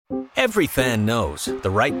Every fan knows the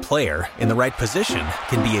right player in the right position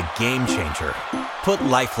can be a game changer. Put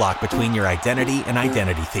LifeLock between your identity and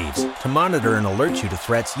identity thieves to monitor and alert you to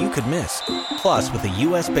threats you could miss. Plus, with a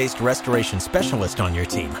U.S.-based restoration specialist on your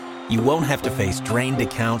team, you won't have to face drained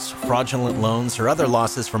accounts, fraudulent loans, or other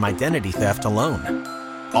losses from identity theft alone.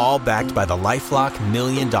 All backed by the LifeLock $1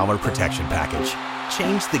 Million Protection Package.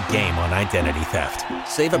 Change the game on identity theft.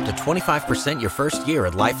 Save up to 25% your first year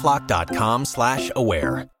at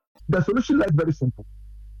LifeLock.com/aware. The solution is very simple.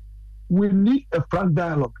 We need a frank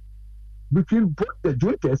dialogue between both the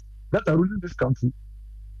juntas that are ruling this country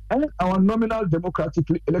and our nominal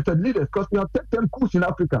democratically elected leaders, because we have 10 coups in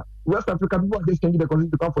Africa. West Africa, people are just changing the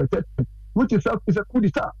constitution to come for a 10, which itself is a coup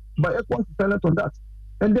d'etat, but ECOWAS is silent on that.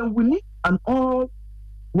 And then we need an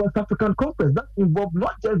all-West African conference that involves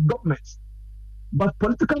not just governments, but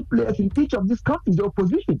political players in each of these countries, the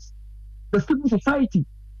oppositions, the civil society,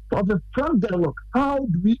 of the frank dialogue. How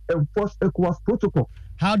do we enforce ECOWAS protocol?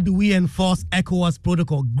 How do we enforce ECOWAS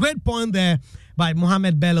protocol? Great point there by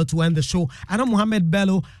Mohamed Bello to end the show. I know Mohamed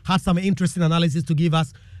Bello had some interesting analysis to give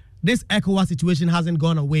us. This ECOWAS situation hasn't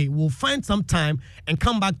gone away. We'll find some time and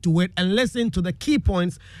come back to it and listen to the key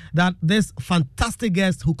points that this fantastic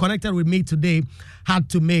guest who connected with me today had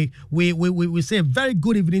to make. We say a very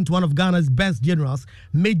good evening to one of Ghana's best generals,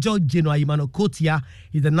 Major General Imano Kotia.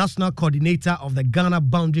 He's the national coordinator of the Ghana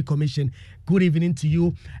Boundary Commission. Good evening to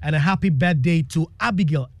you and a happy birthday to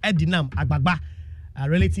Abigail Edinam Agbagba, a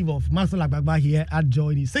relative of Mansell Agbagba here at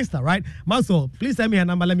Joy's sister, right? Mansell, please send me her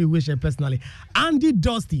number. Let me wish her personally. Andy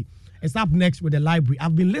Dusty is up next with the library.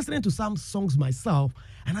 I've been listening to some songs myself,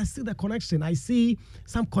 and I see the connection. I see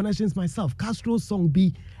some connections myself. Castro's song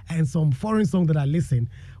B and some foreign song that I listen.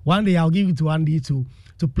 One day I'll give it to Andy to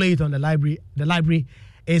play it on the library. The library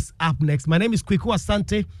is up next. My name is Kweku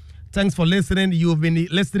Asante. Thanks for listening. You've been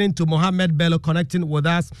listening to Mohamed Bello connecting with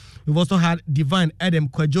us. We've also had Divine Edem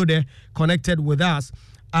Kwejode connected with us.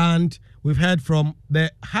 And we've heard from the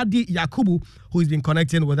Hadi Yakubu, who's been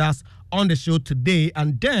connecting with us on the show today.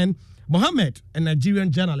 And then Mohammed, a Nigerian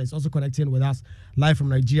journalist, also connecting with us live from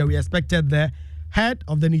Nigeria. We expected the head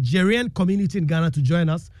of the Nigerian community in Ghana to join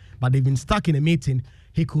us, but they've been stuck in a meeting.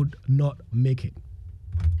 He could not make it.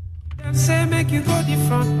 Them say make you go the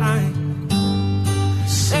front line.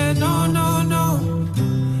 Say no.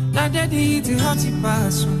 Now they did the hotty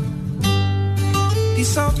pass.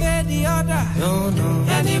 Disobey the order. No.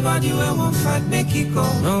 Anybody will won't fight, make it go.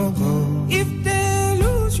 No. If they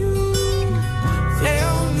lose you, they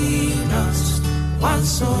only lost one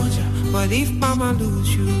soldier. But if Mama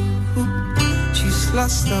lose you, she's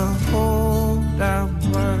lost the whole damn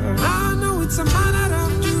world. I know it's a matter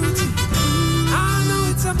of duty. I know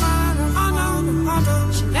it's a matter of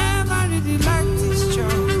honor. She never really liked this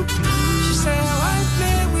job. She said, why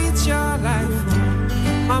play with your life?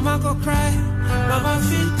 Mama go cry, Mama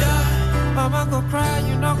feel die. Mama go cry,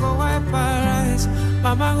 you know go wipe her eyes.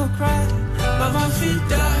 Mama go cry, Mama feel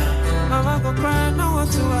die. Mama go cry, no one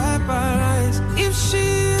to wipe her eyes. If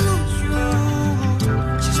she lose you,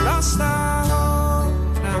 she's lost her whole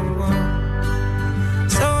damn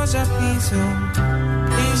world. Soldier, please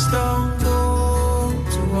don't go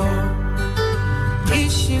to war.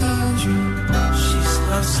 If she lose you, she's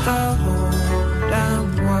lost her whole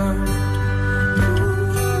damn world.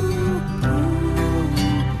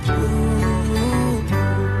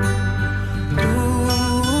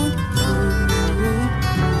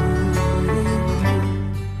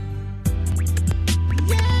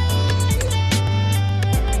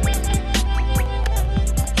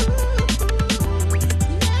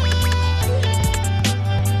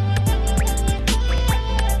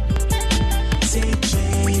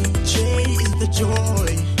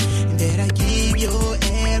 Joy that I give you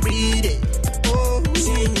every day. Oh,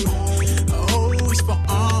 it's for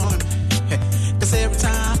on. Cause every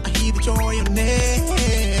time I hear the joy on there.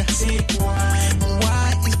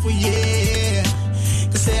 Why is for yeah.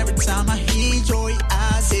 Cause every time I hear joy,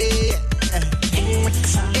 I say every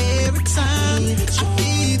time I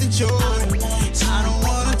hear the joy, I don't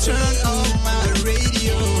wanna turn on my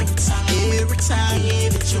radio. Every time I hear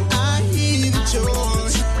the joy,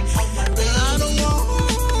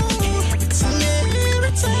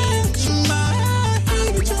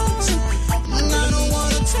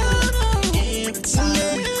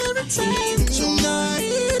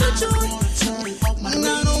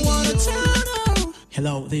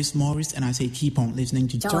 Hello, this is Morris, and I say keep on listening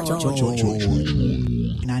to George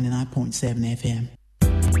 99.7 FM.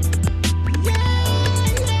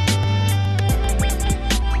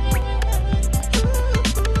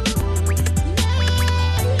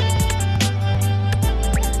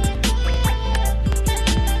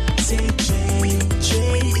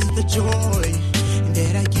 joy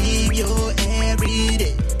that I give you every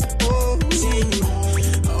day. Oh,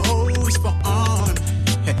 it's for on.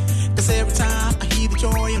 Cause every time I hear the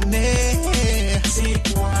joy in there,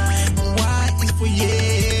 why it's for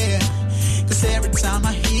yeah. Cause every time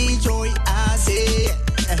I hear joy, I say,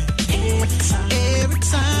 every time I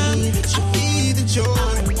hear the joy,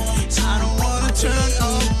 I don't wanna turn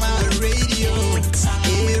off my radio. Every time I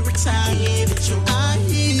hear the joy, I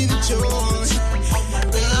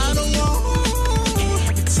don't want.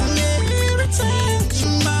 Every time I hear the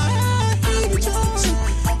joy,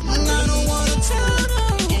 I don't wanna turn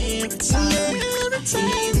off. Every time I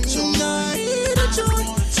hear the joy,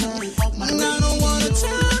 I don't wanna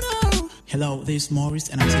turn off. Hello, this is Morris,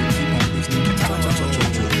 and I say keep on listening to Joy.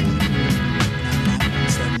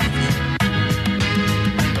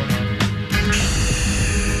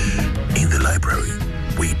 In the library,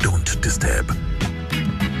 we don't disturb.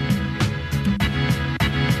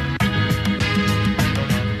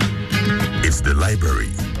 It's the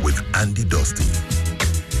library with Andy Dusty.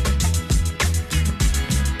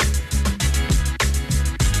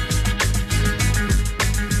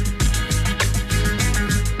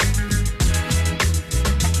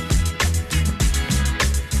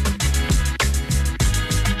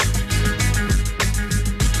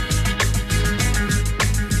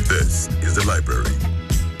 This is the library.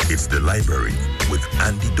 It's the library with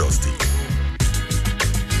Andy Dusty.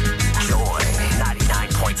 Joy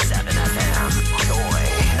 99.7 FM. Joy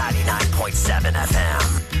 99.7 FM.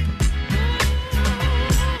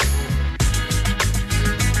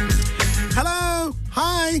 Hello,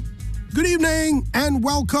 hi, good evening, and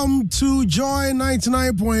welcome to Joy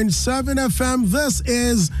 99.7 FM. This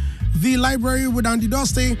is the library with Andy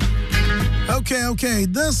Dusty. Okay,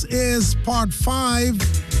 this is part 5.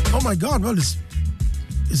 Oh my God, well, it's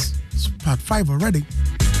part 5 already.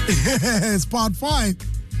 It's part 5.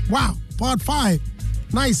 Wow, part 5.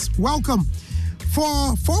 Nice, welcome.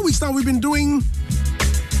 For 4 weeks now, we've been doing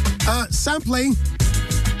sampling,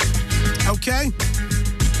 okay?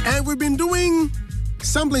 And we've been doing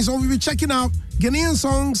sampling, so we've been checking out Ghanaian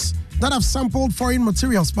songs that have sampled foreign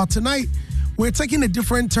materials. But tonight, we're taking a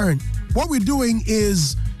different turn. What we're doing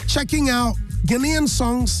is checking out Ghanaian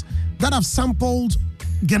songs that have sampled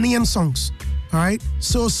Ghanaian songs, all right?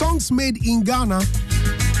 So songs made in Ghana,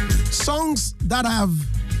 songs that have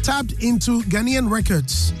tapped into Ghanaian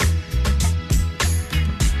records.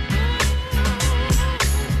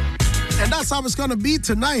 And that's how it's gonna be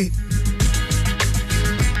tonight.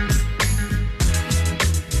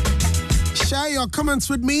 Share your comments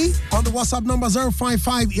with me on the WhatsApp number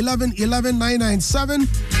 055 11 11 997,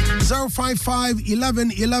 055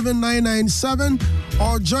 11 11 997,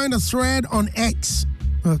 or join the thread on X.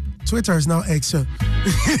 Twitter is now X.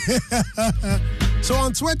 So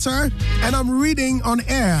on Twitter, and I'm reading on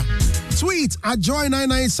air. Tweet at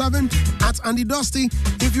Joy997 at Andy Dusty.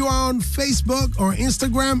 If you are on Facebook or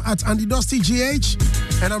Instagram at Andy Dusty GH,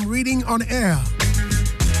 and I'm reading on air.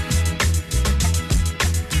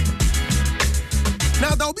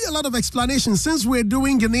 Now, there'll be a lot of explanation since we're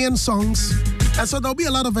doing Ghanaian songs, and so there'll be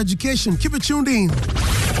a lot of education. Keep it tuned in.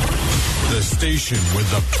 The station with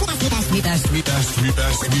the best music.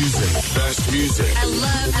 Best music. I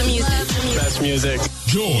love the music. Best music.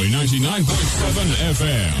 Joy 99.7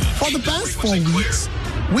 FM. For the past 4 weeks,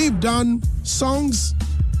 we've done songs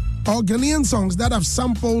or Ghanaian songs that have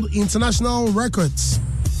sampled international records.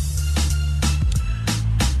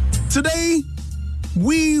 Today,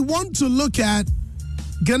 we want to look at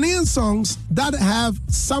Ghanaian songs that have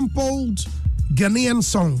sampled Ghanaian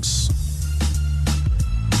songs.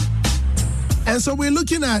 And so we're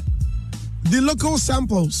looking at the local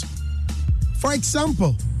samples. For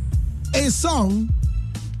example, a song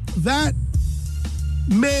that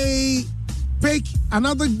may pick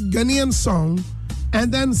another Ghanaian song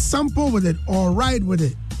and then sample with it or ride with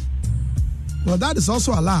it. Well, that is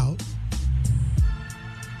also allowed.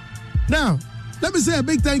 Now, let me say a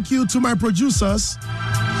big thank you to my producers,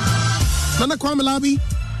 Nana Kwame Labi,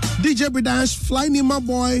 DJ Bidash, Fly Nima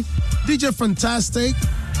Boy, DJ Fantastic,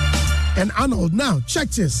 and Arnold. Now, check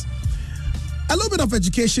this. A little bit of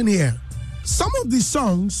education here. Some of these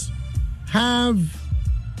songs have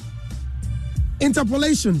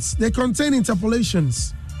interpolations. They contain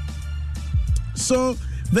interpolations. So,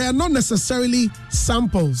 they are not necessarily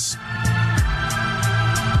samples.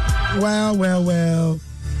 Well.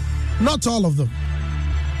 Not all of them.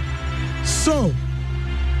 So,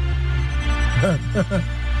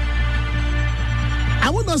 I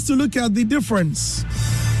want us to look at the difference.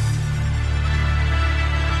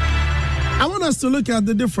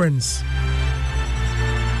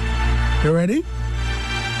 You ready?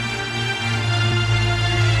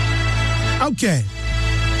 Okay.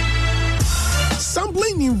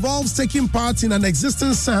 Sampling involves taking part in an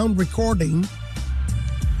existing sound recording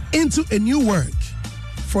into a new work.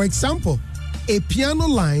 For example, a piano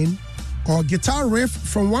line or guitar riff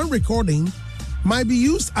from one recording might be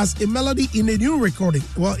used as a melody in a new recording.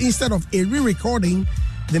 Well, instead of a re-recording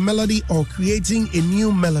the melody or creating a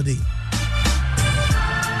new melody.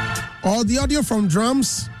 Or the audio from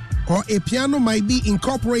drums or a piano might be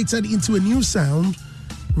incorporated into a new sound,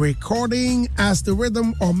 recording as the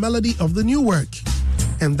rhythm or melody of the new work.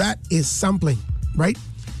 And that is sampling, right?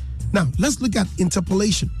 Now, let's look at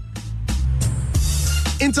interpolation.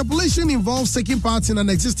 Interpolation involves taking part in an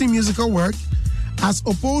existing musical work as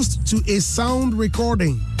opposed to a sound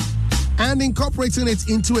recording and incorporating it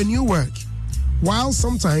into a new work. While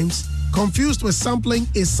sometimes confused with sampling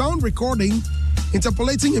a sound recording,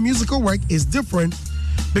 interpolating a musical work is different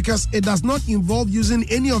because it does not involve using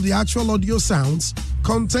any of the actual audio sounds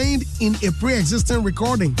contained in a pre-existing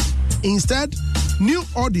recording. Instead, new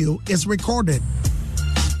audio is recorded.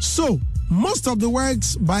 So, most of the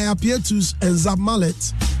works by Apietus and Zab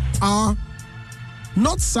Mallet are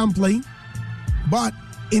not sampling, but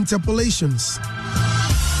interpolations.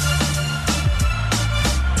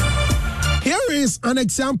 Here is an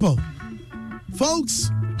example. Folks,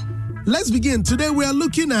 let's begin. Today we are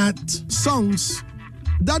looking at songs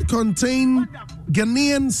that contain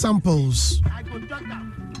Ghanaian samples.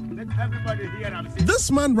 This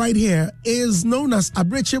man right here is known as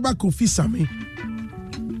Abrecheba Kofi Sami,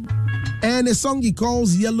 and a song he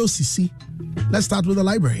calls Yellow Sisi. Let's start with the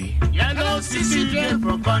library. Yellow Sisi came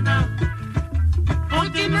from corner,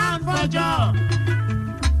 putting on for job,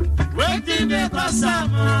 waiting the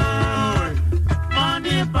customer,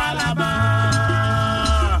 money palaba.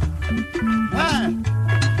 Hey.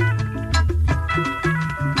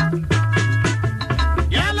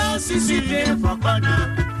 Yellow Sisi came from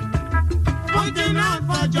corner, putting on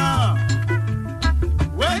for job,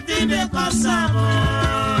 waiting the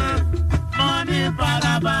customer, money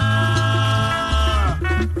palaba.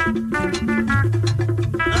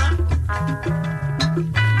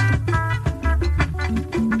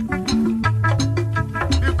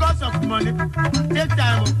 Because of money, take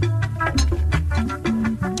time.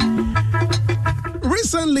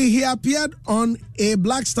 Recently, he appeared on a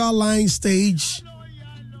Black Star Line stage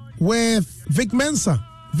with Vic Mensa.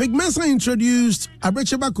 Vic Mensa introduced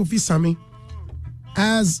Abrecheba Kofi Sami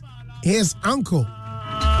as his uncle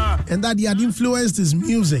and that he had influenced his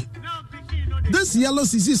music. This Yellow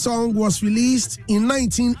Sisi song was released in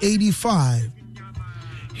 1985.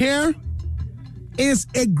 Here is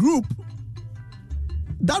a group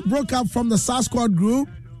that broke up from the Sasquatch group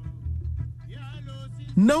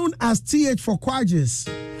known as TH for Quadges.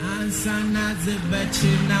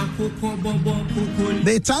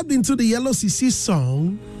 They tapped into the Yellow Sisi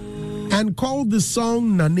song and called the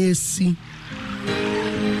song Nanesi.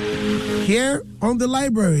 Here on the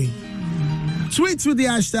library, tweet with the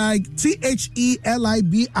hashtag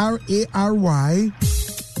THELIBRARY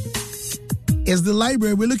is the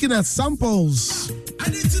library. We're looking at samples.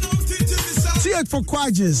 TH for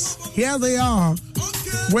Quadges, here they are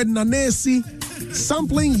with Nanesi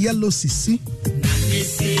sampling Yellow Sisi.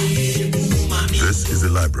 This is the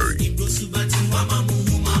library.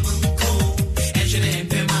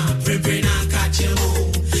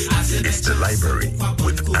 It's the library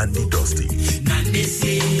with Andy Dosty.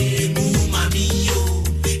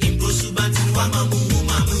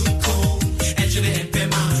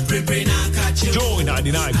 Joy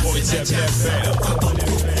 99.7 FM.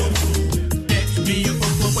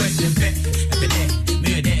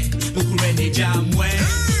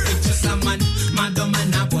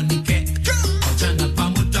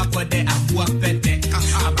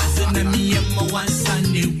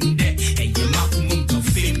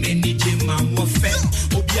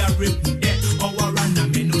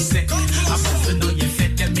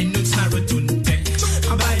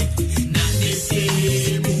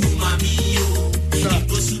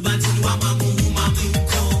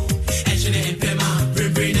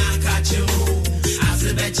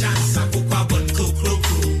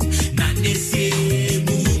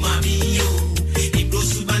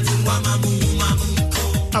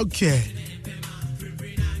 Okay.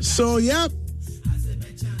 So, yep.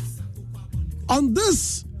 On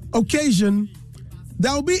this occasion,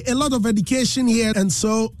 there will be a lot of education here, and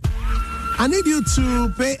so I need you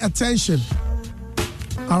to pay attention.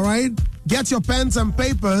 All right? Get your pens and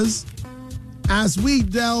papers as we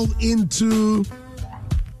delve into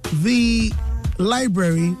the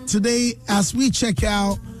library today as we check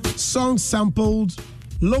out songs sampled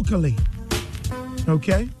locally.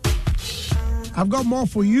 Okay? I've got more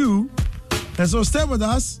for you, and so stay with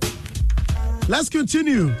us. Let's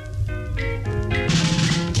continue.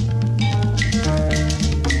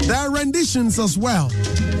 There are renditions as well.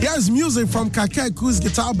 Here's music from Kakeku's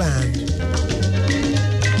guitar band.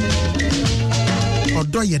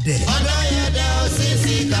 Odoyede.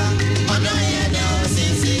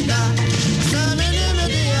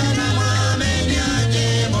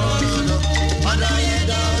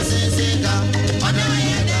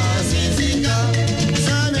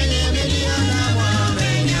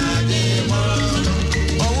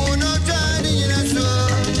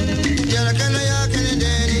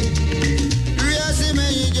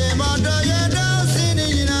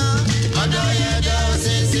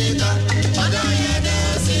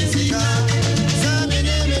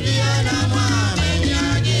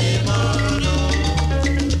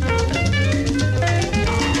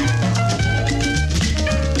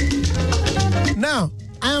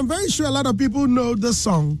 I'm very sure a lot of people know this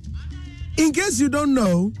song. In case you don't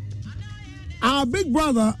know, our big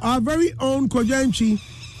brother, our very own Kojenchi,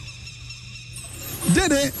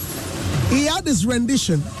 did it. He had this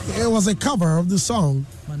rendition. It was a cover of the song.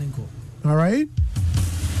 All right?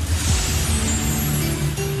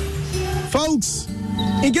 Folks,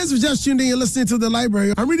 in case you just tuned in, you're listening to The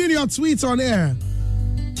Library. I'm reading your tweets on air.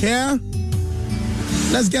 Here,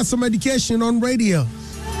 let's get some education on radio.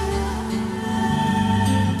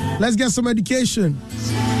 Let's get some education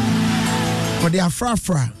for the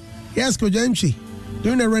Afrafra. Yes, Kojenchi,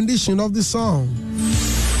 doing a rendition of the song.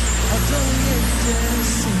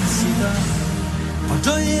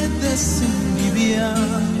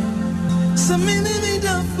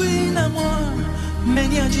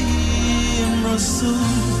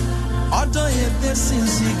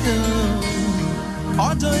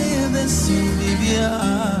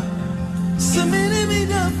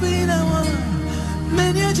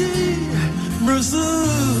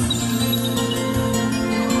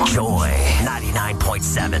 Joy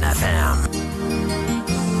 99.7 FM.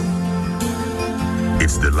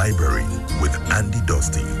 It's The Library with Andy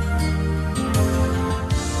Dosty.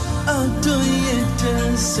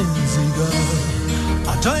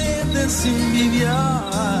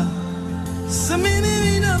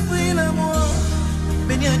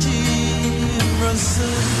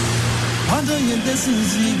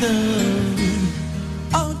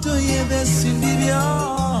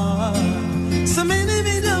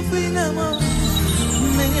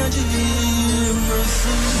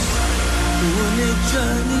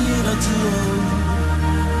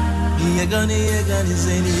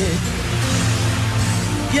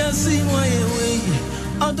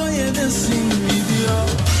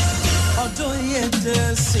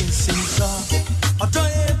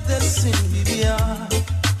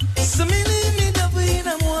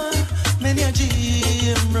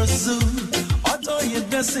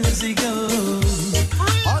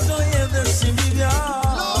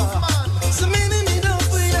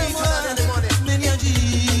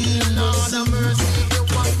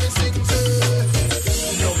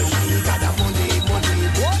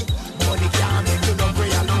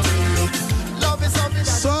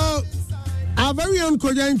 So, our very own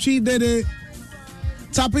Kojenchi did it,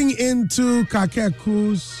 tapping into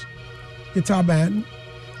Kakeku's guitar band.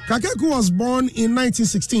 Kakeku was born in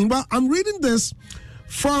 1916. Well, I'm reading this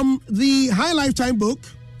from the High Lifetime book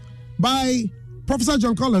by Professor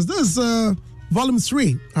John Collins. This is volume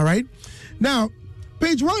 3, all right? Now,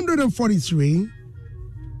 page 143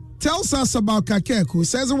 tells us about Kakeku. It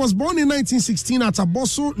says it was born in 1916 at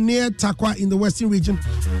Abosso near Takwa in the Western region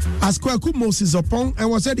as Kwaku Moses Opon and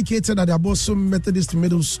was educated at the Abosso Methodist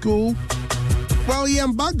Middle School. Well, he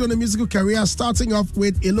embarked on a musical career starting off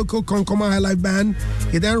with a local Konkoma High Life band.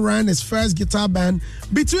 He then ran his first guitar band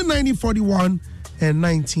between 1941 and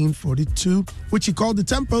 1942, which he called the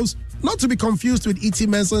Tempos, not to be confused with E.T.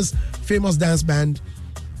 Mensah's famous dance band,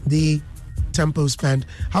 the Tempos Band.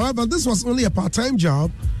 However, this was only a part-time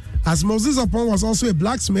job, as Moses Opon was also a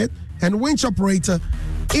blacksmith and winch operator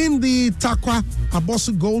in the Takwa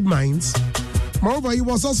Abosso gold mines. Moreover, he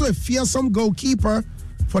was also a fearsome goalkeeper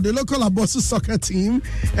for the local Abosso soccer team,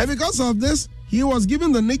 and because of this, he was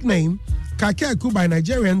given the nickname Kakeku by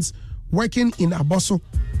Nigerians working in Abosso.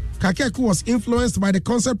 Kakeku was influenced by the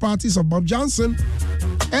concert parties of Bob Johnson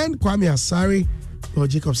and Kwame Asari or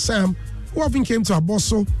Jacob Sam, who often came to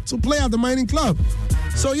Abosso to play at the mining club.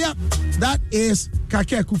 So yeah, that is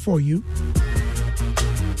Kakeku for you.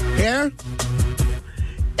 Here,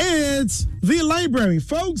 it's The Library,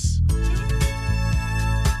 folks.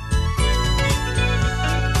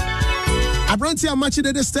 Abranti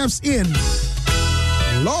Amachidede steps in.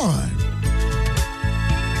 Lord.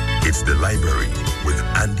 It's The Library with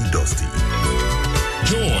Andy Dosty.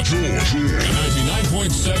 Joy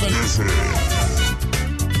 99.7 FM.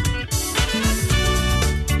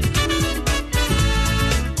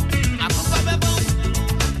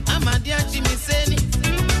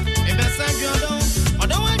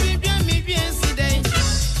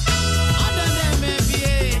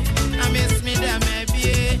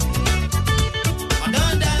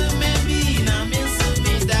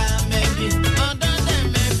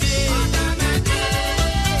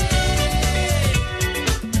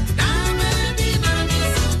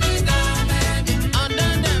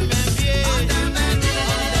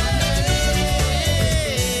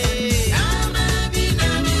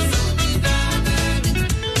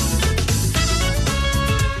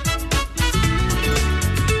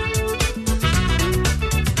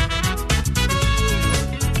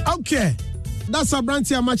 Okay, that's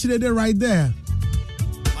Abranti Amachidede right there.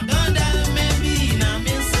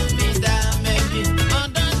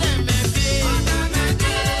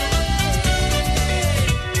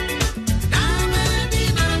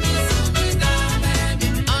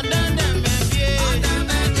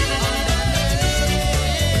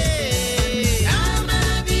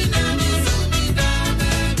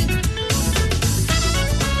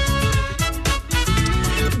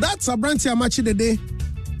 Abranti Amachidede,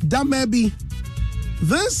 That Maybe.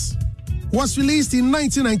 This was released in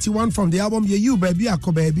 1991 from the album Yeah You Baby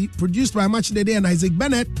Ako Baby, produced by Amachidede and Isaac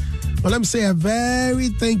Bennett. Well, let me say a very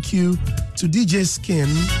thank you to DJ Skin,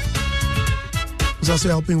 who's also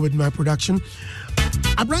helping with my production.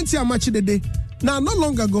 Abranti Amachidede. Now, not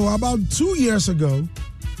long ago, about 2 years ago,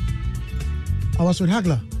 I was with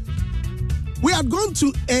Hagler. We had gone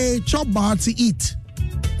to a chop bar to eat,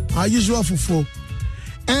 our usual fufu.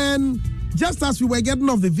 And just as we were getting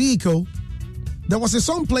off the vehicle, there was a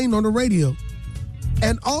song playing on the radio.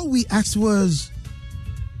 And all we asked was,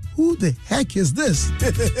 who the heck is this?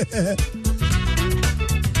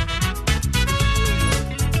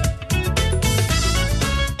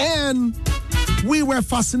 And we were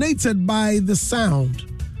fascinated by the sound.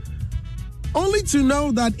 Only to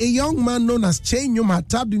know that a young man known as Chenyum had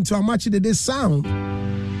tapped into Amachidede's sound.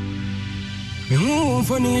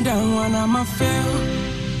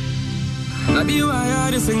 That be why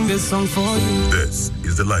I sing this song for you. This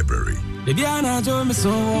is The Library. The Biana told me so,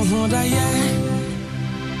 that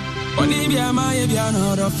yeah. Only Biama,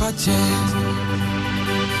 Biana, the Fache.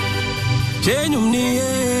 Change me,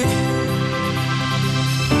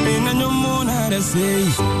 in a new moon, I say.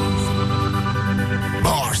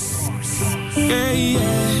 Boss. Hey,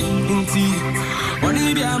 yeah, indeed.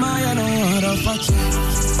 Only Biama, the Fache.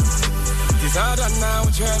 It's harder now,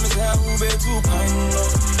 Chairman, who be too kind.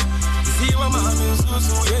 See what my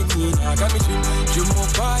so I got me to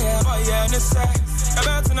move by and say,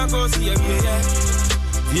 about to go see a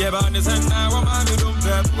yeah, about this and now I'm don't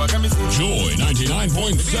prep. What can we see? Joy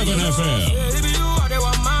 99.7 FM. If you are the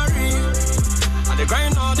one married, and the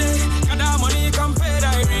grind all day, got that money come pay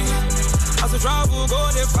diary. As I travel, go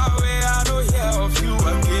the far away, I don't hear of you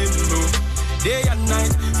again, no. Day and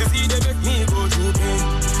night, to see they make me go to pain.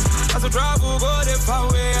 As I travel, go the far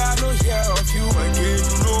away, I don't hear of you again,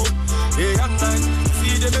 no. Day and night,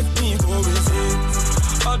 see they make me go insane.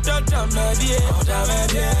 Oh, damn, maybe, oh, damn,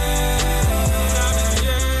 maybe,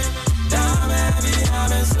 damn, maybe,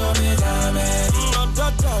 I'm so me, damn, maybe, oh,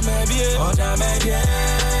 damn, maybe, oh, damn, maybe,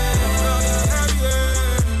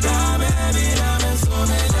 damn, maybe, I'm so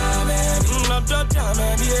me, damn, maybe, oh, damn,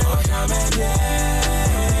 maybe, oh, damn, maybe,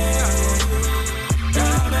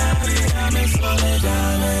 damn, maybe, I'm so me,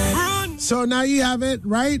 damn, maybe. So now you have it,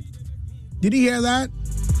 right? Did you hear that?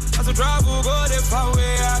 As I travel, go the far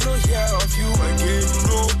away, I don't hear of you again,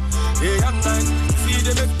 no. Day and night, see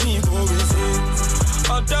they make me go insane.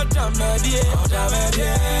 Oh, damn, maybe, oh, damn, maybe,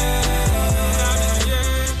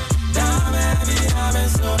 damn, maybe, I'm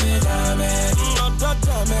so me, damn, maybe, oh,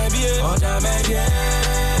 damn, maybe, oh, damn, maybe,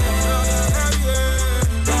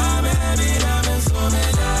 damn, maybe, I'm so me,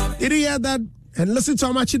 damn. Did you hear that? And listen to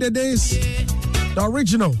Amachidede's, the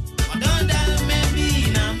original.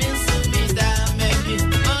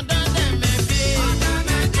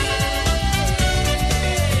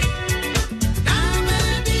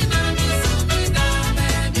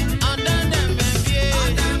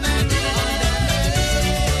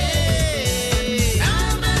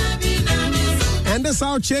 And that's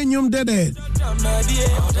how Chenyum did it.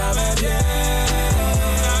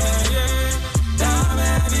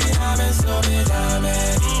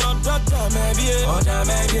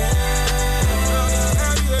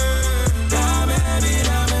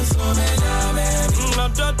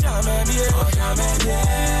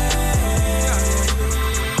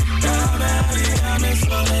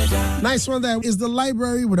 Nice one there is The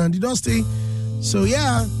Library with Andy Dusty. So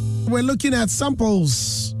yeah, we're looking at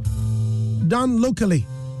samples done locally.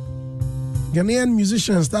 Ghanaian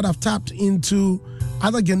musicians that have tapped into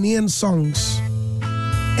other Ghanaian songs.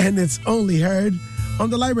 And it's only heard on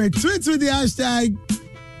The Library. Tweet with the hashtag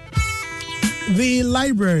The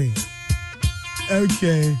Library.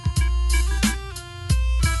 Okay.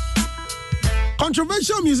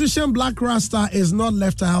 Controversial musician Black Rasta is not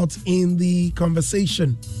left out in the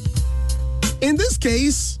conversation. In this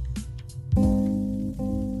case,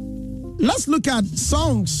 let's look at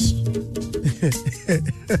songs.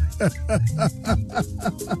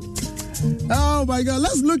 Oh my God,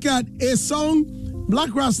 let's look at a song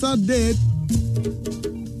Black Rasta did.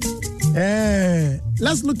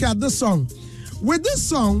 Let's look at this song. with this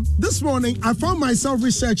song, this morning, I found myself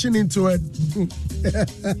researching into it.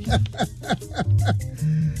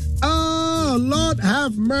 Oh, Lord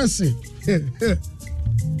have mercy.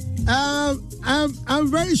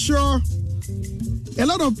 I'm very sure a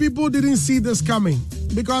lot of people didn't see this coming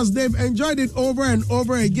because they've enjoyed it over and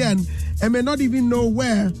over again and may not even know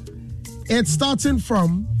where it's starting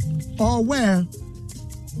from or where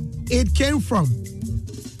it came from.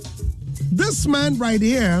 This man right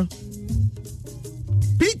here,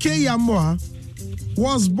 P.K. Yamwa,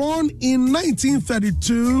 was born in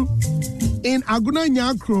 1932 in Aguna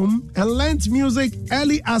Nyakrum and learned music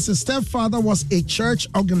early as his stepfather was a church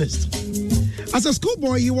organist. As a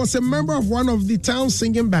schoolboy, he was a member of one of the town's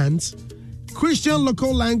singing bands, Christian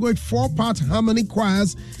local language 4-part harmony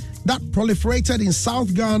choirs that proliferated in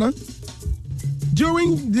South Ghana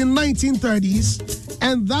during the 1930s,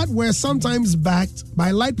 and that were sometimes backed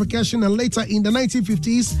by light percussion, and later in the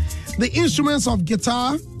 1950s, the instruments of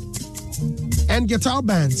guitar and guitar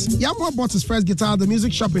bands. Yamwa bought his first guitar at the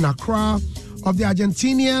music shop in Accra of the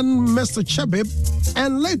Argentinian Mr. Chebib,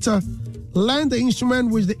 and later learned the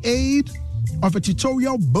instrument with the aid of a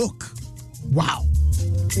tutorial book. Wow.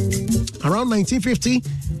 Around 1950,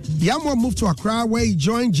 Yamwa moved to Accra, where he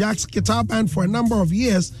joined Jack's guitar band for a number of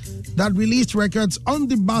years that released records on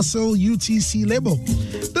the Basel UTC label.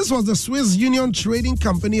 This was the Swiss Union Trading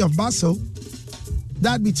Company of Basel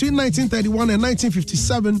that between 1931 and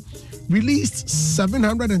 1957 released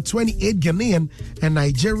 728 Ghanaian and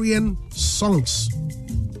Nigerian songs.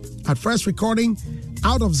 At first recording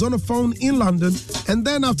out of Zonophone in London, and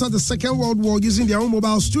then after the Second World War using their own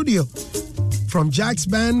mobile studio. From Jack's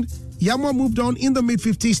band, Yamwa moved on in the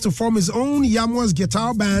mid-50s to form his own Yamwa's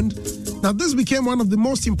Guitar Band. Now this became one of the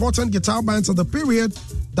most important guitar bands of the period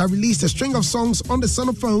that released a string of songs on the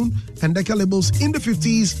Sonophone and Decca labels in the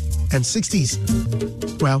 50s and 60s.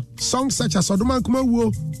 Well, songs such as Oduman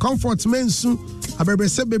Kumawo, Comfort Mensu,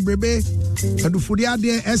 Abebrese Bebrebe,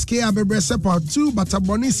 Adufudiade, SK Abebrese Part 2,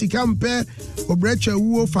 Bataboni Sikampe, Obreche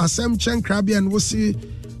Uo, Fasem Chen Krabi, and Wusi.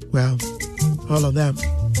 Well, all of them.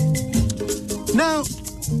 Now,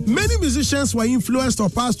 many musicians were influenced or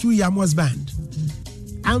passed through Yamwa's band.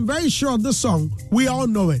 I'm very sure this song, we all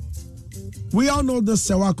know it. We all know this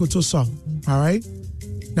Sewa Koto song, all right?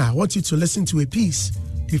 Now, I want you to listen to a piece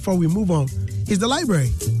before we move on. It's The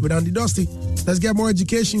Library with Andy Dusty. Let's get more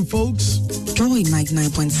education, folks. Joy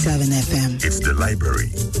 99.7 FM. It's The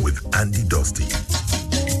Library with Andy Dusty.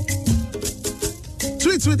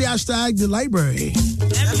 Tweet with the hashtag The Library.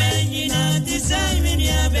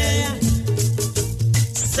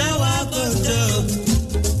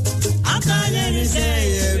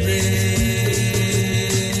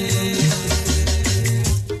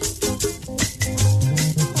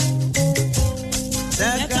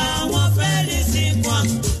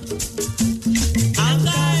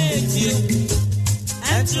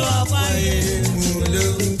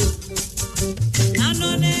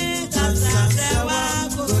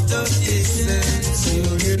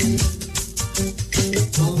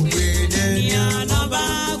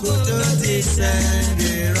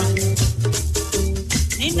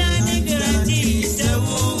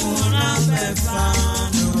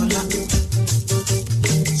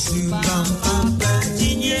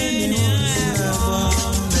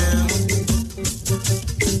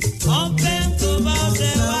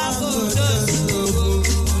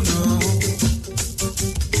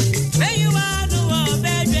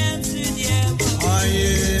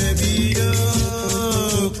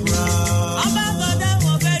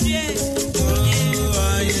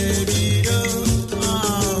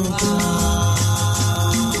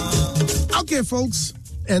 Folks,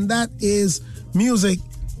 and that is music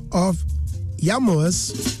of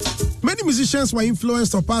Yamwa's. Many musicians were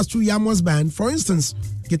influenced or passed through Yamwa's band. For instance,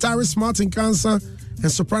 guitarist Martin Kansa and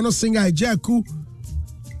soprano singer Ejeku,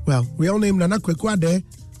 well, real name Nana Kwekwade,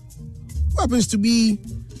 who happens to be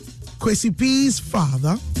Kwesi P's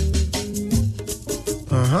father.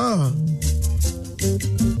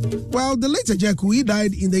 Well, the late Ejeku, he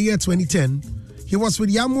died in the year 2010. He was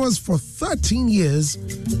with Yamwa's for 13 years,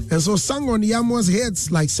 and so sang on Yamwa's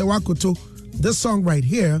hits like Sewa Koto, this song right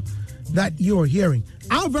here that you're hearing.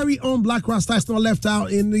 Our very own Black Rasta is not left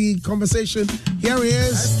out in the conversation. Here he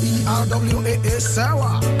is. S-E-R-W-A-A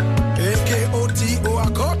Sewa, A-K-O-T-O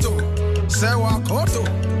Akoto, Sewa Koto,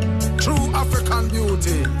 true African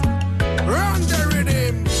beauty. Run the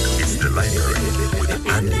rhythm. It's The Library with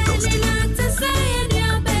Andy Dusty.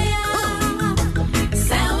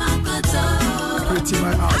 Pretty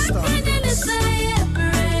my ass down.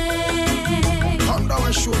 Come down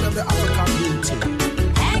and show them the African beauty.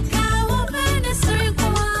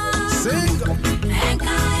 Sing.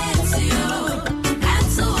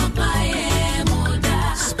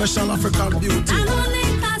 special African beauty.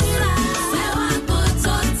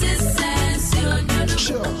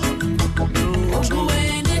 Sure.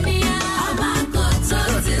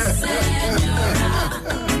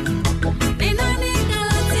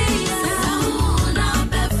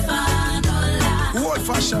 Old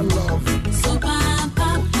fashioned love.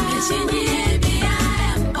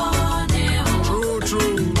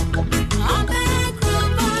 True.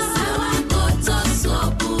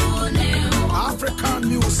 African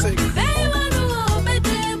music.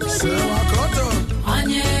 Sewa Koto.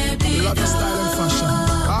 Love the style and fashion.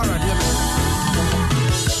 All right, yeah.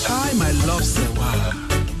 Hi, my love, Sewa.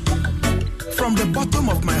 From the bottom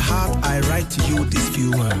of my heart, I write to you these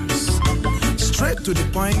few words. Straight to the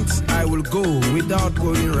point, I will go without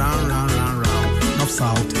going round. North,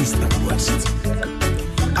 south, east, and west.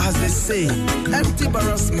 As they say, empty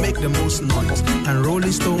barrels make the most noise, and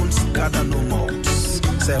rolling stones gather no moss.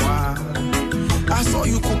 Sewa, I saw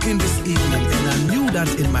you cooking this evening, and I knew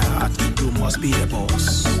that in my heart, you must be the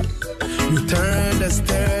boss. You turned and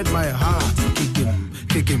stirred my heart.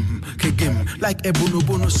 Kick him, like a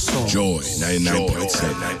bono song. Joy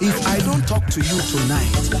 99.7. If I don't talk to you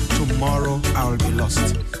tonight, tomorrow I'll be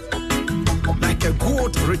lost. Like a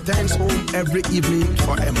goat returns home every evening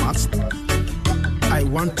for a mast, I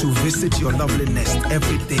want to visit your lovely nest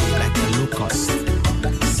every day like a locust.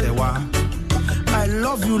 Sewa, I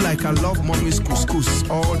love you like I love mommy's couscous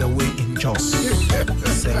all the way in Jos.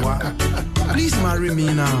 Sewa, please marry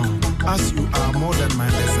me now, as you are more than my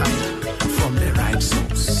desire from the right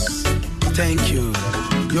source. Thank you,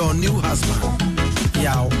 your new husband,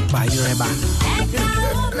 Yao Bayureba.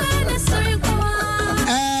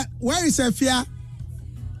 Where is Efia?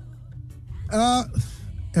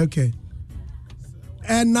 Okay.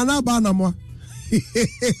 And Nana Banamo.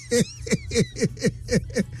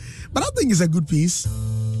 But I think it's a good piece.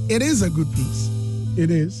 It is a good piece. It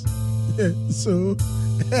is. So,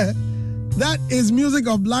 that is music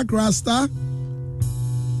of Black Rasta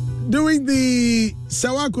doing the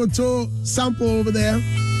Sewa Koto sample over there.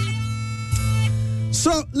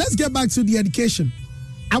 So, let's get back to the education.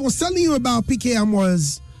 I was telling you about PK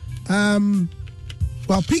Yamoa's,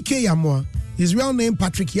 PK Yamoa, his real name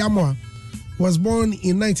Patrick Yamoa, was born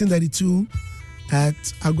in 1932 at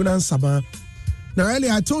Agunan Sabah. Now,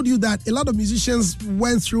 earlier I told you that a lot of musicians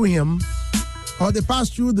went through him, or they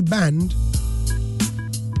passed through the band,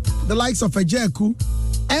 the likes of Ejeku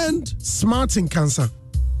and Smartin Cancer.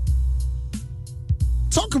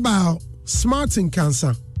 Talk about Smartin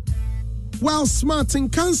Cancer. Well, Smartin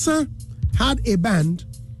Cancer had a band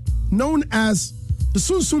known as the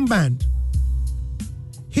Sun Sun Band.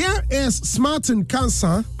 Here is Smartin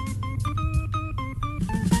Cancer.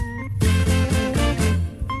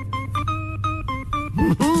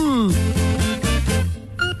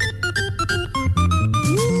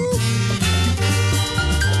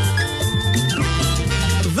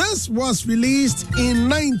 This was released in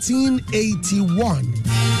 1981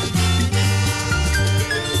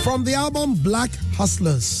 from the album Black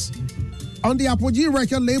Hustlers on the Apogee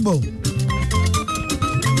record label.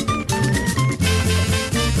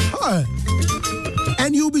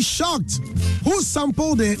 And you'll be shocked who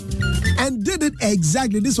sampled it and did it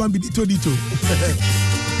exactly. This one be Dito Dito.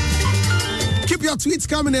 Keep your tweets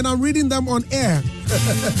coming and I'm reading them on air.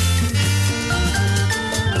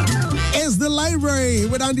 It's the library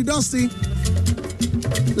with Andy Dusty.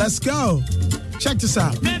 Let's go. Check this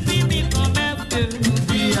out.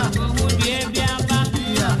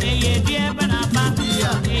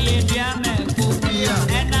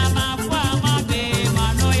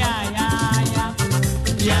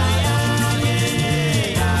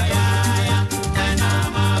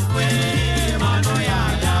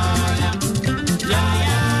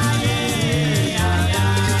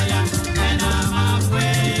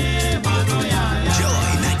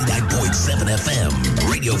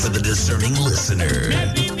 Radio for the discerning listener.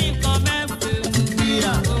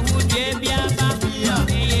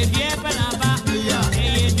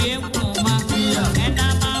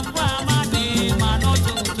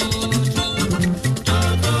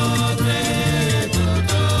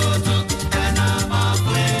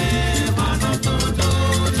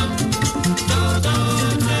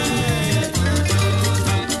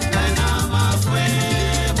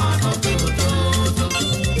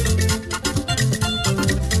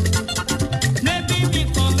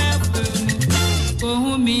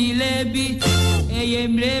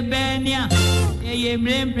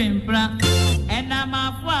 And I'm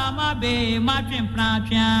a farmer, baby, my dream plan.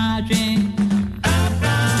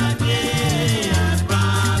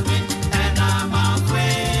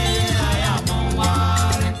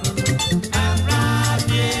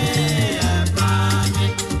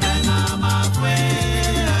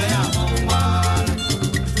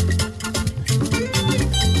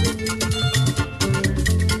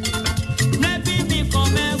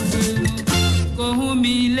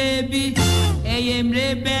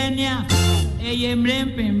 Senia, a yam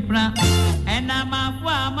pimpra, and I'm a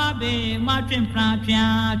farmer, be Martin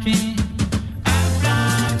Prantian.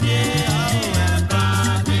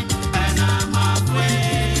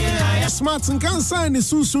 Smart and Cancer and the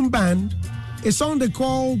Sunsum Band, a song they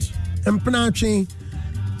called Mpenache.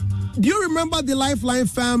 Do you remember the Lifeline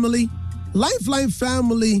family? Lifeline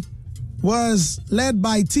family was led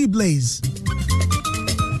by T-Blaze.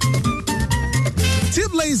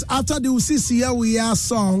 T-Blaze, after the UCCA We Are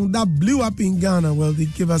song that blew up in Ghana, well, they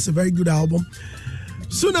gave us a very good album.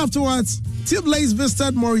 Soon afterwards, T-Blaze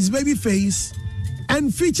visited Maurice Babyface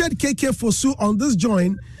and featured KK Fosu on this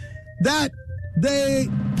joint that they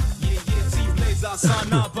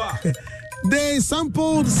they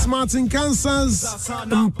sampled Smart and Cancer's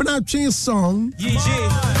Mpenache song.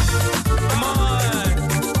 Come on.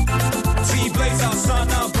 T-Blaze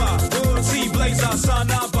Asanaba. T-Blaze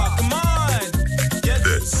Asanaba. Come on.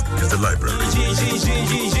 This is the library.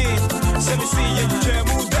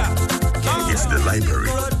 It's the library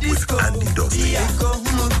with Andy Dusty.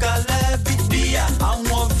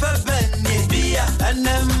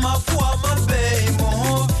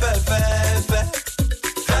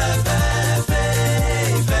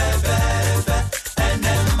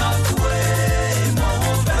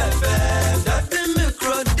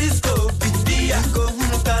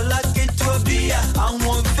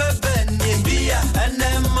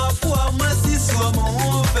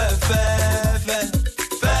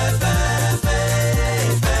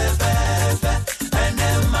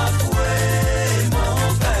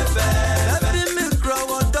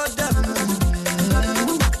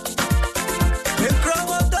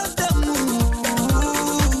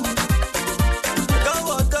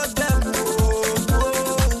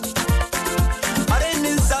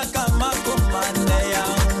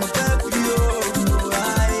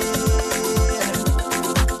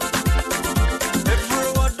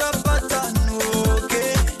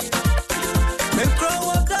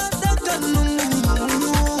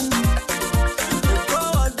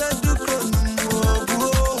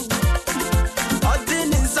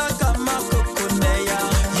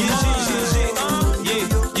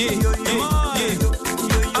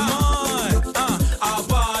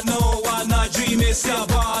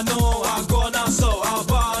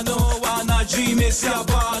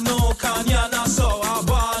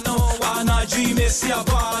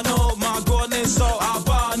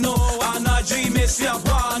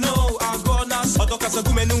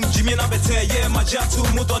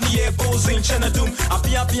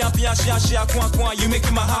 You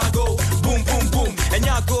making my heart go boom, boom, boom. And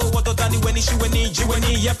y'all go what the Danny when she when need you when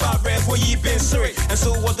he if I read for you been sorry. And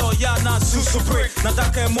so what do y'all not super not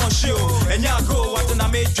that can more show. And y'all go what I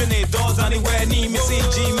made journey doors anywhere need me see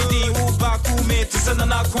Jimmy D who back who made to send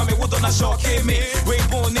an aquame what on a shock me.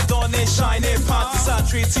 Rainbow it on it shine it party side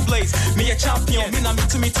treaty blaze. Me a champion, me na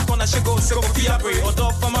me to on a go so feel break or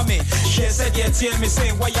dog for my me. She said yeah tell me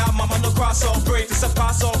saying why y'all mama no cross off break. It's a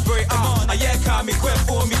pass off break. I yeah call me quick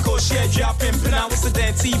for me cause she dropping pina what's the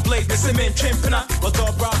damn T-Blade the cement trimping up or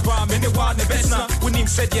dog bra me the one the best now when him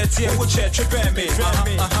said yeah tell what you tripping me.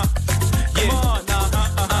 Come on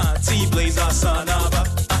T-Blaze Asanaba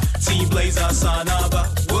T-Blaze Asanaba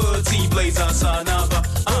word T-Blaze Asanaba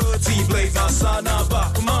T-Blaze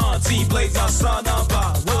Asanaba come on T-Blaze Asanaba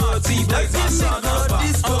word T-Blaze Asanaba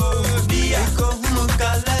dia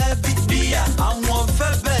kohunukale dia awon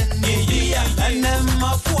febe ni dia ene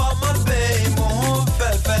ma fu ama be mo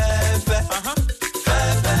fe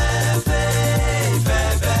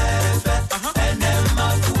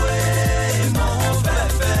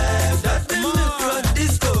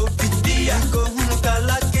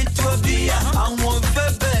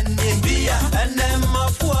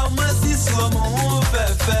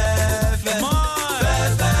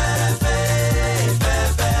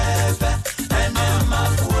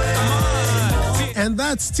And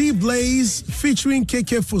that's T-Blaze featuring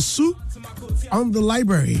KK Fosu on the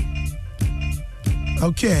library.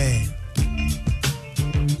 Okay.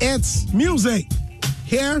 It's music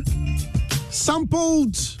here.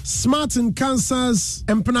 Sampled Smart and Cancer's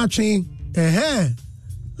Mpenache.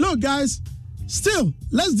 Look, guys, still,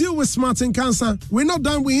 let's deal with Smart and Cancer. We're not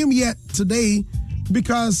done with him yet today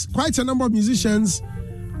because quite a number of musicians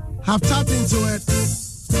have tapped into it.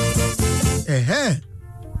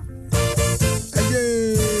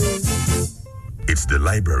 It's the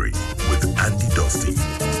library with Andy Dusty.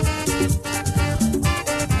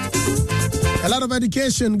 A lot of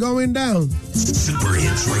education going down. Super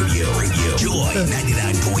Hits Radio. Joy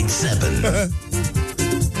 99.7.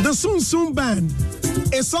 The Sunsum Band.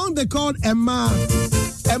 A song they called Emma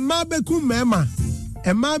Beku Mema.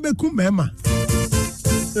 Emma Beku Mema.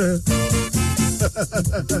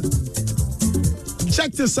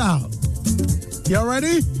 Check this out. You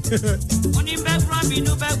ready?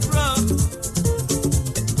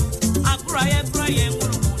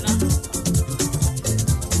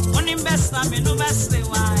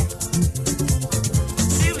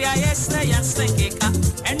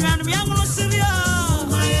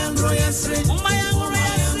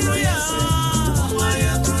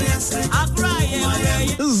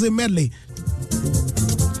 This is a medley.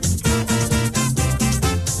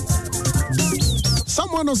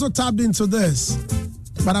 Someone also tapped into this,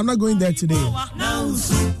 but I'm not going there today.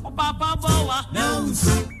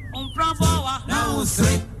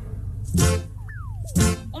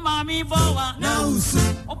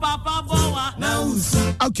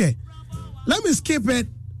 Okay, let me skip it.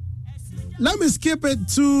 Let me skip it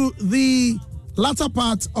to the latter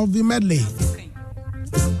part of the medley.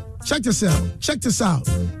 Check this out. Check this out.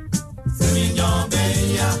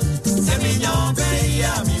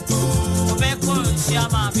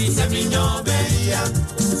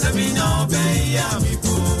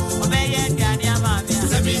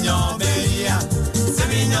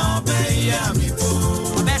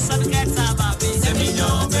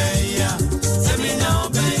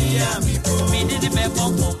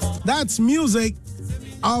 That's music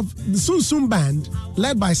of the Sunsum Band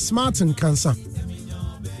led by Smartin Kansa.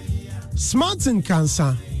 Smartin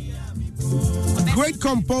Kansa, great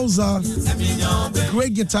composer,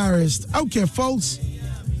 great guitarist. Okay, folks,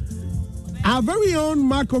 our very own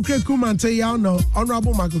Marco Kumante, y'all know,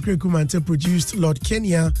 Honorable Marco Kumante produced Lord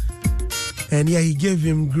Kenya, and yeah, he gave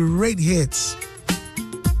him great hits.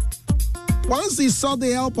 Once he saw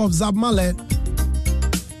the help of Zab Mallet,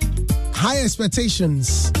 High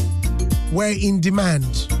Expectations were in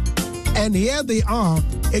demand. And here they are,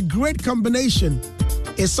 a great combination.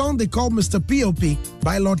 A song they call Mr. P.O.P.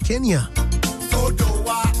 by Lord Kenya.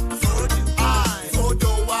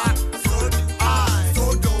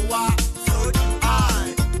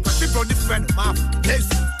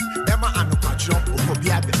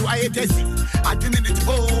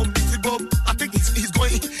 I think he's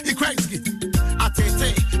going, he crazy. I tell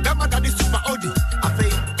that is super Audi. I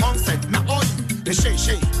feel concept, now all you, the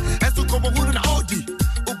shay. And so come on, who the Audi.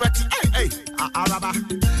 Ubati, hey, Araba.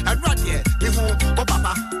 And right here, we won't,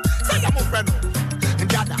 Baba. Say I'm a friend. And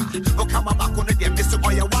Dada, oh, come back on the damn, Mr.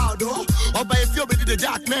 Oya Wild, or by if you're the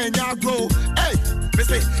Jack man, y'all go. Hey,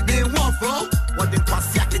 Mr. Me one for what the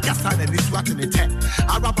Kwasiaki Gassan and this what in the tent.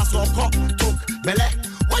 Araba so called, took, Bele.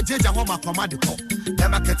 Why did you want my command?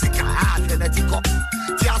 Nemaketika, Lenetico.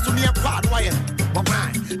 Tiasumi and Quad, why?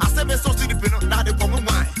 I said, me so sleeping, not the common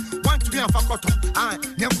wine. One to be a facoto, I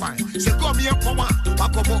am fine. She called me a poma,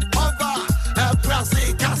 Pacobo, over. El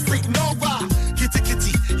Brazil, Castle, Nova.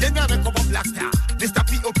 Kitty, Yenga, Cobo Blackstar. Mr.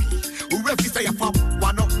 P.O.P. Who refused your pop,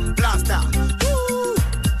 one of Blaster.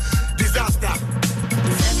 Disaster.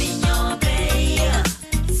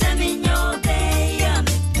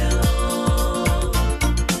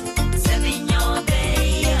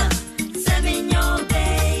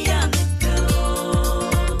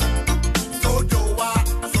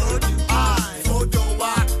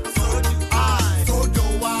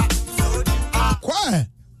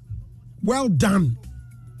 Well done.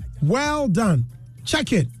 Well done.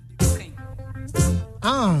 Check it.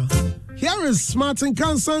 Here is Smartin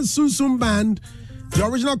Kansa Sunsum Band, the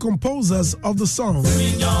original composers of the song.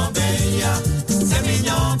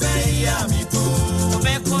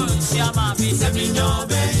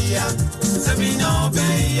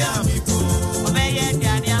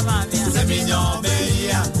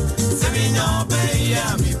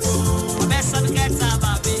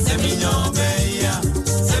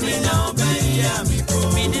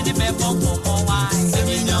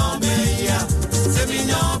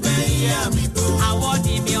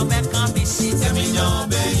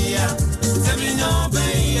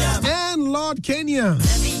 And Lord Kenya.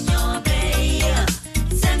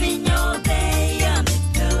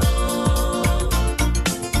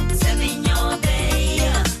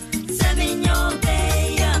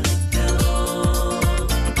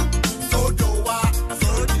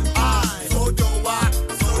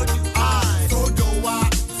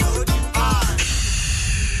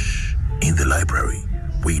 In the library,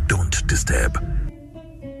 we don't disturb.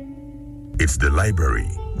 It's the library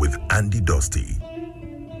with Andy Dosty.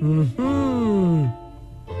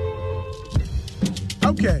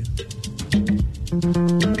 Okay.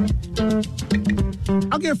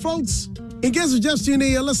 Okay, folks. In case you just tuned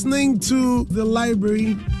in, you're listening to the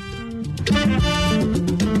library.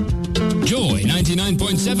 Joy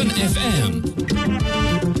 99.7 FM.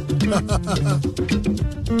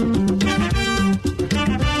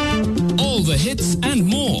 all the hits and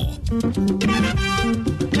more.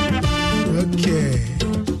 Okay.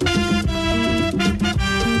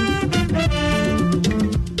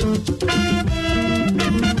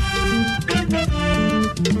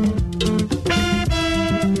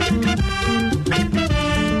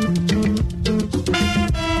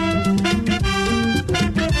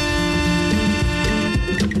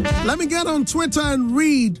 Let me get on Twitter and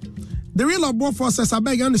read. The real Oborfo says, I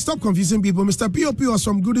beg and stop confusing people. Mr. P.O.P. was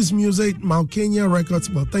from Goodies Music, Mount Kenya Records.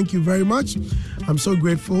 Well, thank you very much. I'm so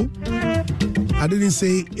grateful. I didn't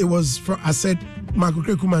say it was from, I said Marco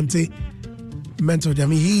Kumante mentored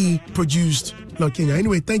him. He produced Lord Kenya.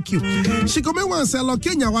 Anyway, thank you. Shikomewa said, Lord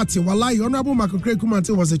Kenya Wati, Wallahi, Honorable Marco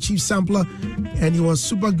Kumante was a chief sampler and he was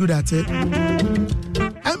super good at it.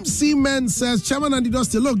 MC Man says, Chairman Andy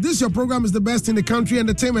Dusty, look, this your program is the best in the country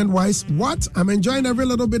entertainment-wise. What? I'm enjoying every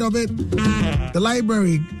little bit of it. The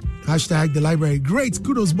library, hashtag the library. Great,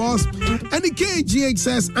 kudos, boss. Andy KGH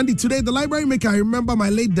says, Andy, today the library maker, I remember my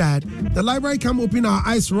late dad. The library come open our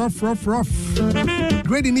eyes rough.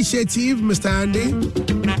 Great initiative, Mr. Andy.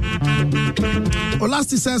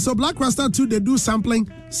 Olasti says, so Black Rasta 2, they do sampling,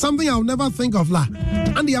 something I'll never think of.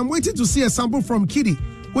 Andy, I'm waiting to see a sample from Kitty,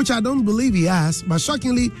 which I don't believe he has, but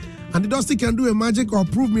shockingly, Andy Dusty can do a magic or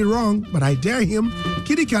prove me wrong, but I dare him.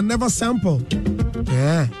 Kitty can never sample.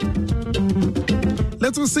 Yeah.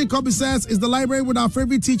 Little C. Kobe says, is the library with our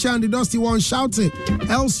favorite teacher Andy Dusty won't shout it,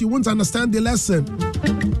 else you won't understand the lesson.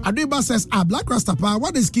 Adeba says, Black Rastapa,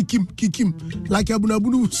 what is kikim? Like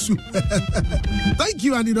Abunabunu. Thank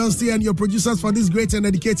you, Andy Dusty, and your producers for this great and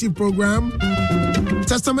educative program.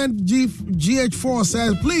 Testament GH4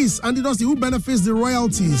 says, please, Andy Dusty, who benefits the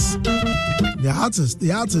royalties? The artists,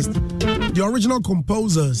 the original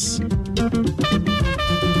composers.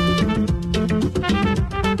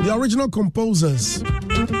 The original composers.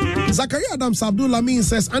 Zachariah Adams Abdul Amin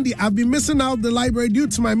says, Andy, I've been missing out the library due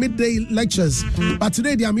to my midday lectures, but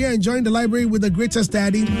today I'm here enjoying the library with the greatest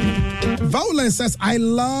daddy. Violence says, I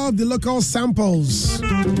love the local samples.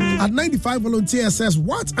 At 95 Volunteer says,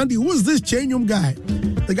 what? Andy, who's this Chenyum guy?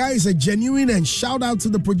 The guy is a genuine, and shout out to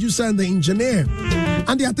the producer and the engineer.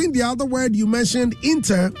 Andy, I think the other word you mentioned,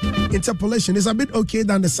 interpolation, is a bit okay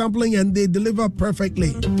than the sampling, and they deliver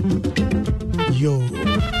perfectly. Yo.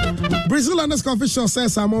 Brazil underscore official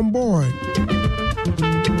says, I'm on board.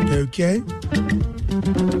 Okay.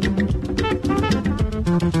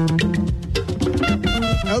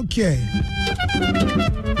 Okay.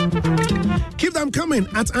 Keep them coming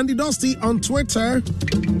at Andy Dusty on Twitter.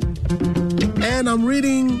 And I'm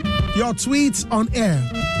reading your tweets on air.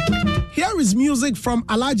 Here is music from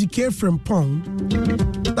Alhaji K. Frimpong.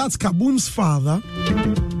 That's Kaboom's father.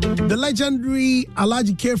 The legendary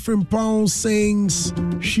Alhaji K. Frimpong sings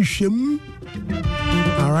Shishim.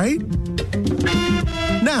 All right.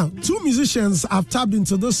 Now, two musicians have tapped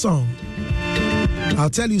into this song. I'll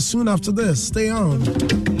tell you soon after this. Stay on.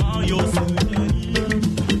 Mayo Sideni,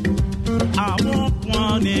 I want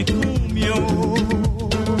one Kumio.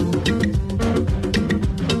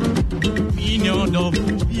 Mignon of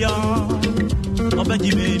Pia,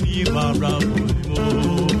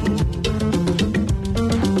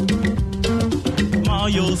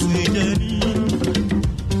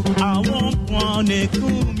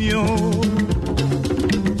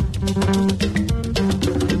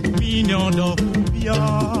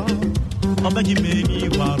 Abagimeni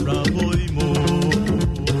Waraboimo.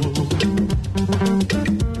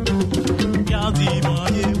 Yazi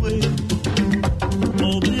Mayewe,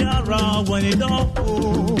 Obiara when it don't go.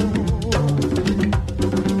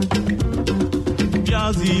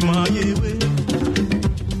 Yazi Mayewe.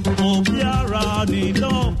 Obiara ni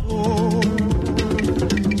loko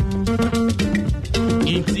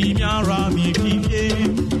Inti miara mi piye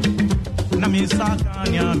Na mi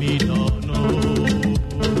sakanya mi dono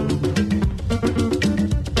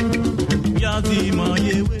Yazi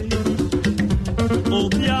mayewe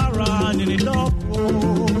Obiara ni loko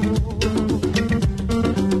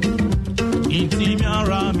Inti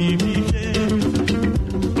miara mi piye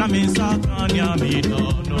Na mi sakanya mi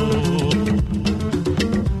dono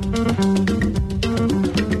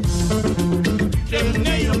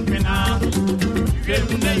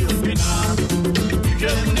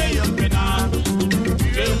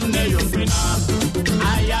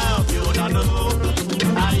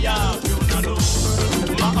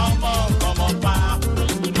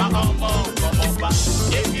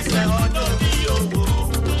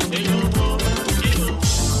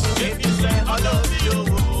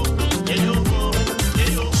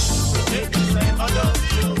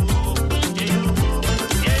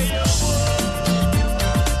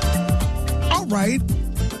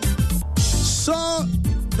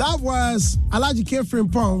was Alhaji K.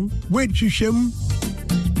 Frimpong with Shishim.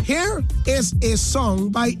 Here is a song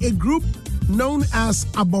by a group known as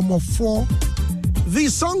Abomofo. The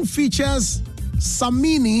song features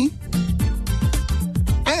Samini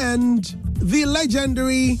and the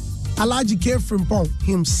legendary Alhaji K. Frimpong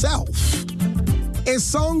himself. A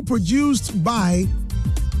song produced by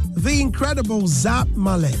the incredible Zap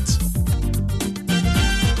Mallet.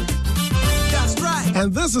 That's right.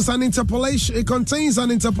 And this is an interpolation, it contains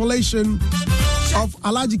an interpolation of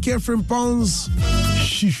Alhaji K. Frimpong's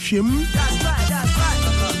Shishim. That's right, that's right.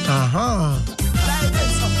 Uh-huh.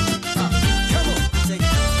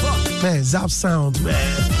 Man, Zap sounds, man.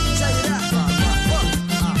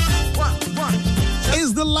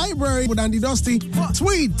 Is the library with Andy Dusty?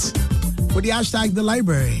 Tweet with the hashtag the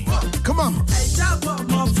library. Come on.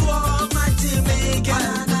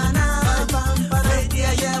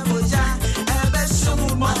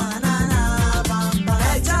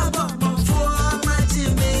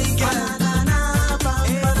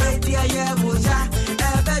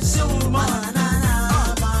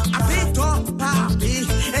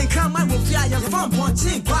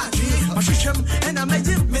 And I made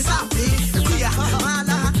him Miss Happy. We are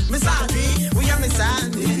Mala, Miss Happy. We are Miss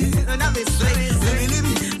Andy. And I'm Miss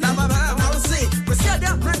Slade. Lava, I will say, but see,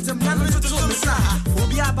 they're printing money to Miss Saha. Who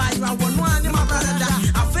be a buyer, one in my brother.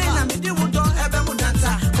 I feel I'm a deal with don't have a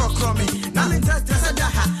mudanta. Proclame. Now in touch, I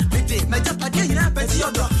did. My just again, I bet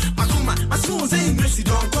your dog. Makuma, my soon's English,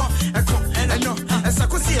 don't go. And I know, as I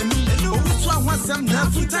could see a new. Who's one wants some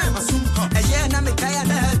full time. I soon. A year and I'm a guy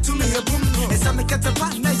to me a boom. And some get a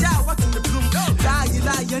partner. What's in the bloom?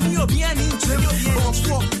 Lie, and you'll be an interim.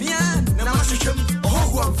 For me, and I'm a chicken.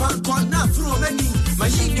 Oh, I'm fun, not through many. My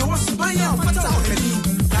union was to buy out what's out.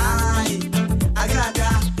 Lie, agrada,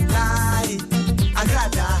 lie,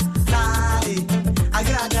 agrada, lie,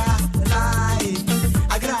 agrada, lie,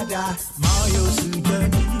 agrada. Mayo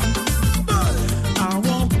Sugani. I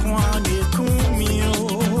won't want it, Kumio.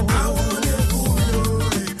 I want it, Kumio.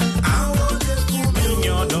 I want it,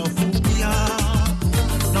 Kumio. No Fubia.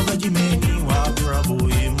 Nobody made me walk, Bravo.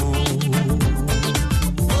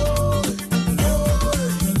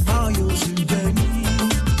 Mayo Sugani.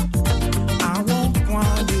 I won't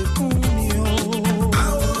want it, Kumio. I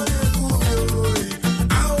want it, Kumio.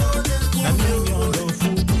 I want it, Kumio. No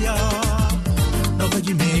Fubia.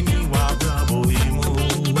 Nobody made me walk, Bravo.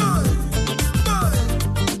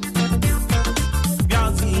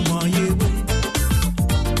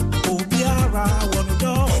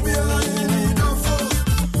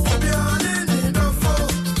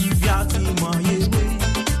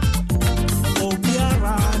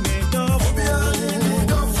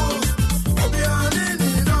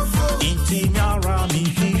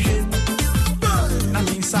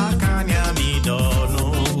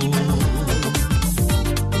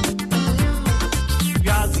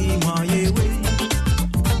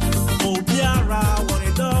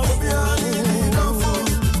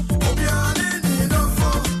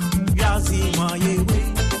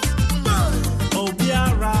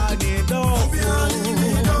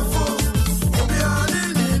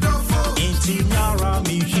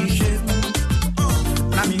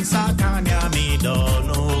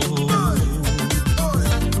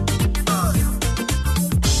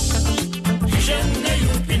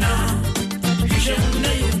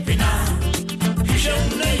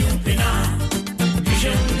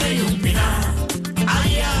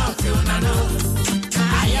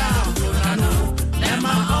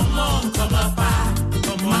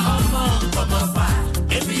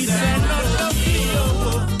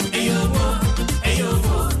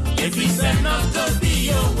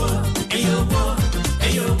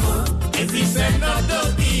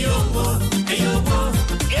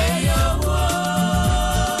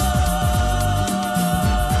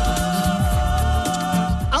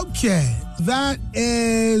 Okay, that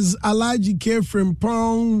is Alhaji K.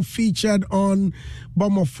 Frimpong featured on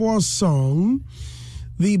Bomofo song,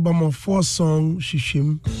 the Bomofo song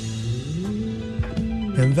Shishim.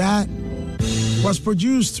 And that was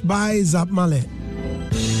produced by Zap Mallet.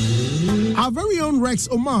 Our very own Rex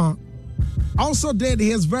Omar also did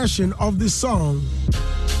his version of the song.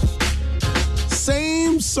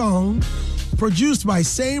 Same song, produced by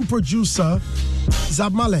same producer,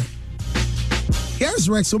 Zap Mallet. Here's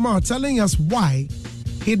Rex Omar telling us why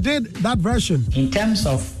he did that version. In terms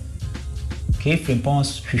of K.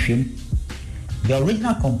 Frimpong's Shishim, the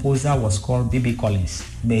original composer was called B.B. Collins.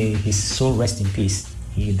 May his soul rest in peace.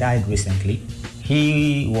 He died recently.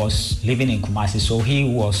 He was living in Kumasi, so he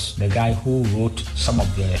was the guy who wrote some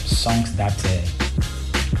of the songs that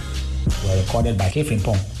were recorded by K.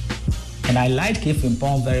 Frimpong. And I liked K.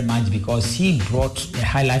 Frimpong very much because he brought the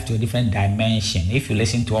high life to a different dimension. If you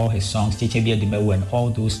listen to all his songs, Cheche Bia Dimewu and all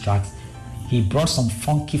those tracks, he brought some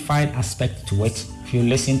funkified aspect to it. If you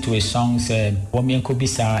listen to his songs, Womi and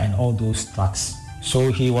Kobisa and all those tracks.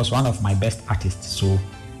 So he was one of my best artists. So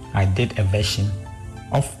I did a version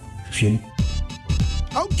of Film.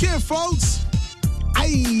 Okay, folks.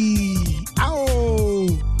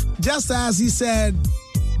 Just as he said,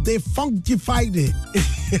 they funkified it.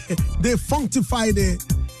 They funkified it.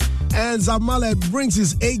 And Zamalet brings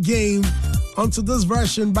his A game onto this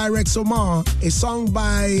version by Rex Omar, a song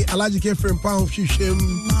by Alhaji K. Frimpong Shushim.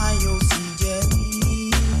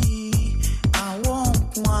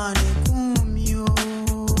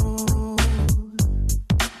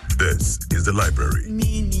 This is the library.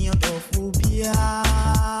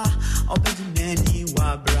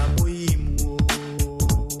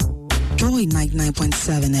 Joy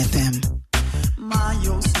 99.7 FM.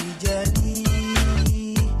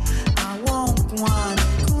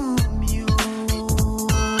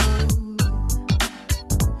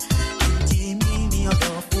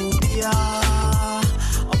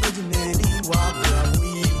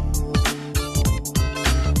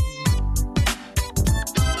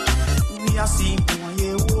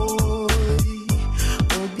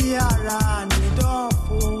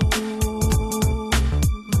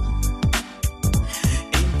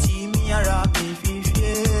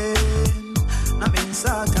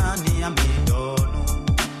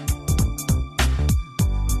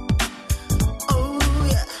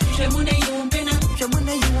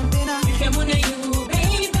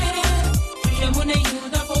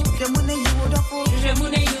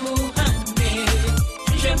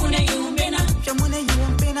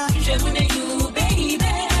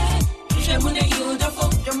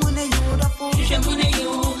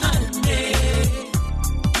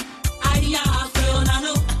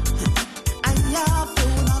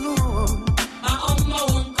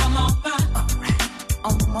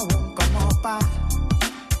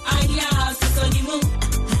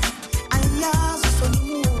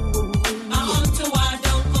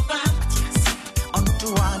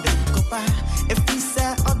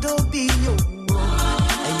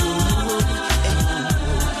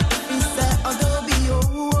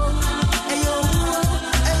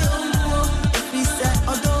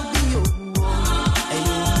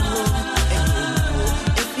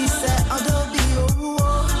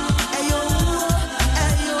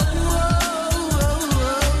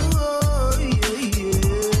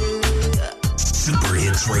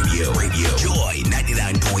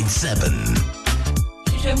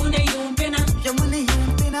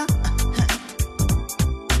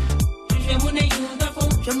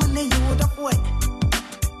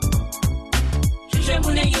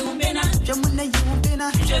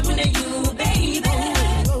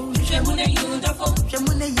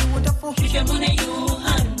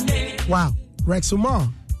 Wow, Rex Omar.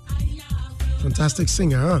 Fantastic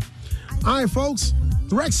singer, huh? All right, folks.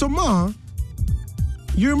 Rex Omar,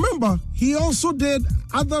 you remember, he also did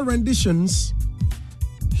other renditions.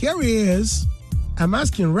 Here he is. I'm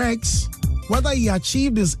asking Rex whether he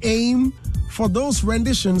achieved his aim for those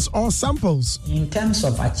renditions or samples. In terms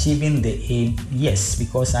of achieving the aim, yes,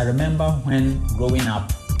 because I remember when growing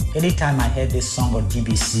up, anytime I heard this song on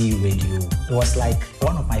GBC radio, it was like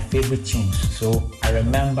one of my favorite tunes. So I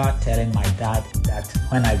remember telling my dad that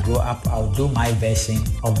when I grow up, I'll do my version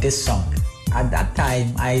of this song. At that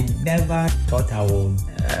time, I never thought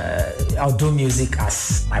I'll do music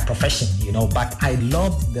as my profession, but I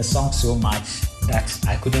loved the song so much that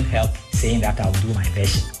I couldn't help saying that I'll do my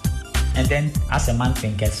version. And then as a man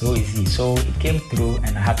thinker, so easy. So it came through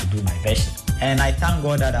and I had to do my version. And I thank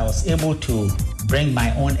God that I was able to bring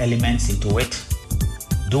my own elements into it,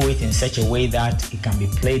 do it in such a way that it can be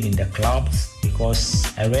played in the clubs, because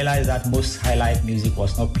I realized that most high life music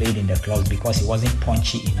was not played in the clubs because it wasn't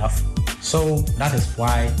punchy enough. So that is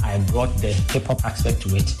why I brought the hip-hop aspect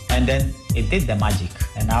to it. And then it did the magic.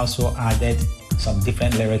 And I also added some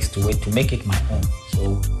different lyrics to it to make it my own.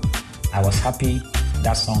 So I was happy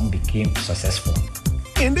that song became successful.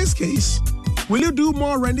 In this case, will you do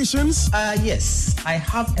more renditions? Yes. I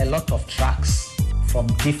have a lot of tracks from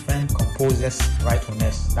different composers,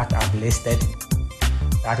 writers that I've listed.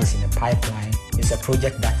 That is in the pipeline. It's a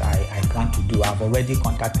project that I plan to do. I've already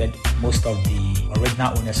contacted most of the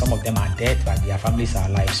original owners. Some of them are dead, but their families are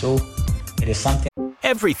alive. So it is something.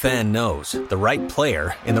 Every fan knows the right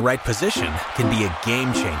player in the right position can be a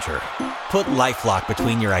game changer. Put LifeLock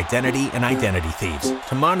between your identity and identity thieves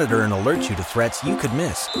to monitor and alert you to threats you could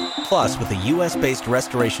miss. Plus, with a U.S.-based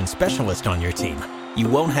restoration specialist on your team, you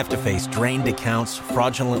won't have to face drained accounts,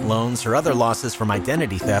 fraudulent loans, or other losses from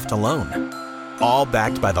identity theft alone. All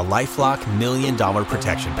backed by the LifeLock $1 Million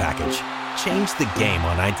Protection Package. Change the game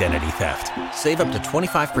on identity theft. Save up to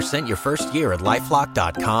 25% your first year at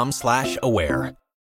LifeLock.com/aware.